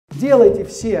Делайте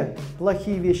все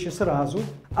плохие вещи сразу,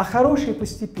 а хорошие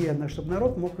постепенно, чтобы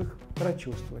народ мог их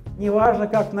прочувствовать. Не важно,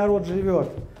 как народ живет,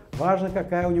 важно,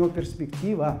 какая у него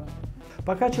перспектива.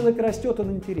 Пока человек растет,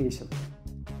 он интересен.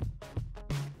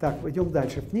 Так, идем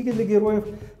дальше. В книге для героев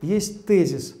есть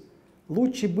тезис: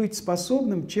 «Лучше быть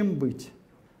способным, чем быть».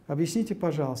 Объясните,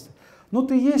 пожалуйста. Ну,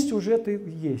 ты есть уже, ты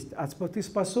есть, а ты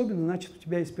способен, значит, у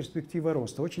тебя есть перспектива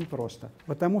роста. Очень просто.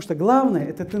 Потому что главное –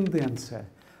 это тенденция.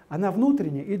 Она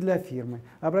внутренняя и для фирмы.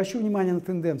 Обращу внимание на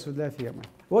тенденцию для фирмы.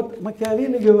 Вот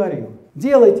Макиавелли говорил: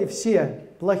 делайте все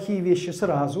плохие вещи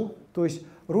сразу, то есть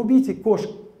рубите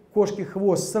кошке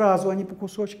хвост сразу, а не по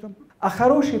кусочкам, а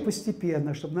хорошие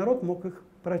постепенно, чтобы народ мог их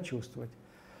прочувствовать.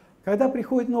 Когда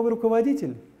приходит новый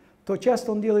руководитель, то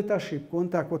часто он делает ошибку. Он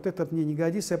так: вот этот мне не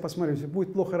годится, я посмотрю, если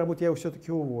будет плохо работать, я его все-таки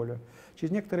уволю.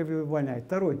 Через некоторое время увольняет.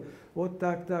 Второй: вот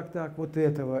так, вот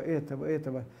этого.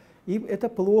 И это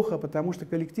плохо, потому что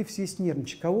коллектив весь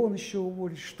нервничает. Кого он еще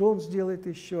уволит, что он сделает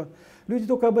еще. Люди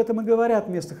только об этом и говорят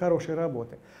вместо хорошей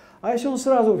работы. А если он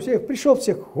сразу пришел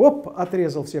всех, хоп,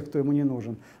 отрезал всех, кто ему не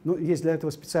нужен. Ну, есть для этого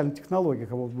специальная технология,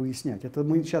 кого выяснять. Это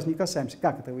мы сейчас не касаемся,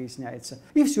 как это выясняется.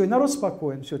 И все, и народ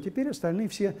спокоен. Все, теперь остальные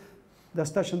все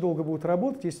достаточно долго будут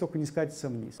работать, если только не скатиться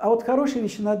вниз. А вот хорошие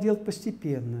вещи надо делать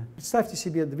постепенно. Представьте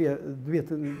себе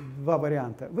два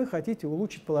варианта. Вы хотите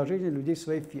улучшить положение людей в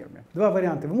своей фирме. Два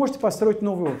варианта. Вы можете построить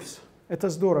новый офис. Это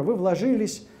здорово. Вы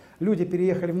вложились, люди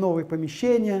переехали в новые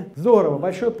помещения. Здорово,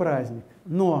 большой праздник.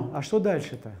 Но, а что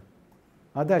дальше-то?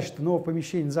 А дальше-то нового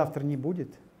помещения завтра не будет.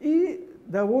 И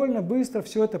довольно быстро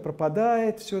все это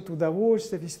пропадает, все это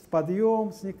удовольствие, весь этот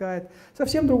подъем сникает.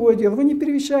 Совсем другое дело. Вы не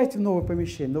перемещаете в новое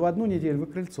помещение, но в одну неделю вы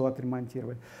крыльцо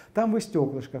отремонтировали, там вы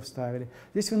стеклышко вставили,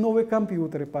 здесь вы новые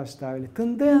компьютеры поставили.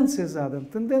 Тенденция задана,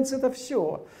 тенденция – это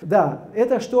все. Да,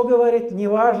 это что говорит? Не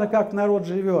важно, как народ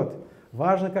живет,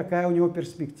 важно, какая у него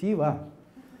перспектива.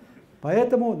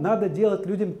 Поэтому надо делать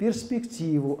людям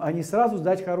перспективу, а не сразу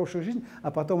сдать хорошую жизнь,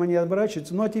 а потом они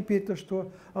оборачиваются: ну а теперь-то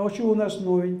что? А чего у нас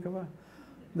новенького?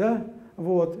 Да?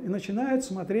 Вот. И начинают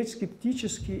смотреть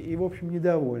скептически и, в общем,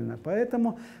 недовольно.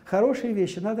 Поэтому хорошие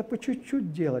вещи надо по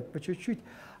чуть-чуть делать, по чуть-чуть.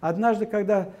 Однажды,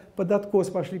 когда под откос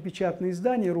пошли печатные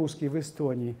издания русские в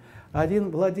Эстонии, один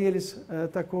владелец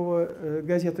такого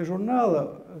газеты,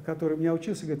 журнала, который меня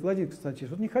учился, говорит: Владимир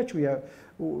Константинович, вот не хочу я,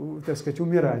 так сказать,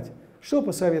 умирать. Что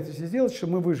посоветуете сделать,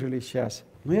 чтобы мы выжили сейчас?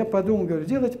 Но я подумал, говорю: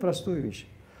 делайте простую вещь.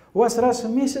 У вас раз в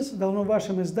месяц должно в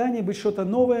вашем издании быть что-то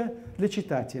новое для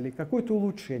читателей, какое-то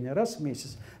улучшение, раз в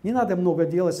месяц. Не надо много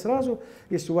делать сразу.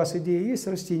 Если у вас идея есть,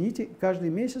 растяните, каждый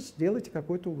месяц делайте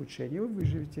какое-то улучшение, вы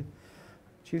выживете.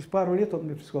 Через пару лет он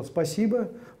мне сказал: спасибо,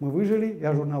 мы выжили,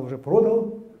 я журнал уже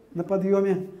продал на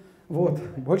подъеме, вот,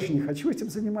 больше не хочу этим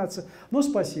заниматься, но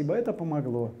спасибо, это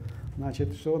помогло.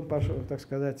 Значит, что он пошел, так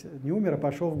сказать, не умер, а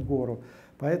пошел в гору.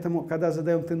 Поэтому, когда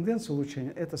задаем тенденцию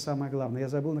улучшения, это самое главное. Я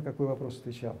забыл, на какой вопрос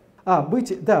отвечал.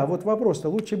 Да, вот вопрос-то: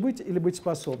 лучше быть или быть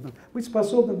способным? Быть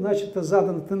способным, значит, это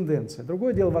задана тенденция.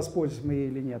 Другое дело, воспользуемся мы ей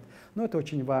или нет. Но это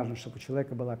очень важно, чтобы у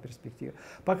человека была перспектива.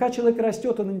 Пока человек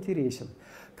растет, он интересен.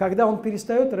 Когда он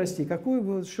перестает расти,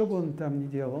 что бы он там ни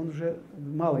делал, он уже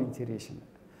мало интересен.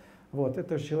 Вот,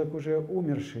 это же человек уже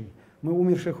умерший. Мы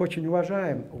умерших очень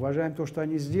уважаем то, что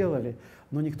они сделали,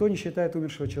 но никто не считает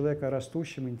умершего человека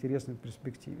растущим, интересным в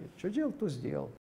перспективе. Что делал, то сделал.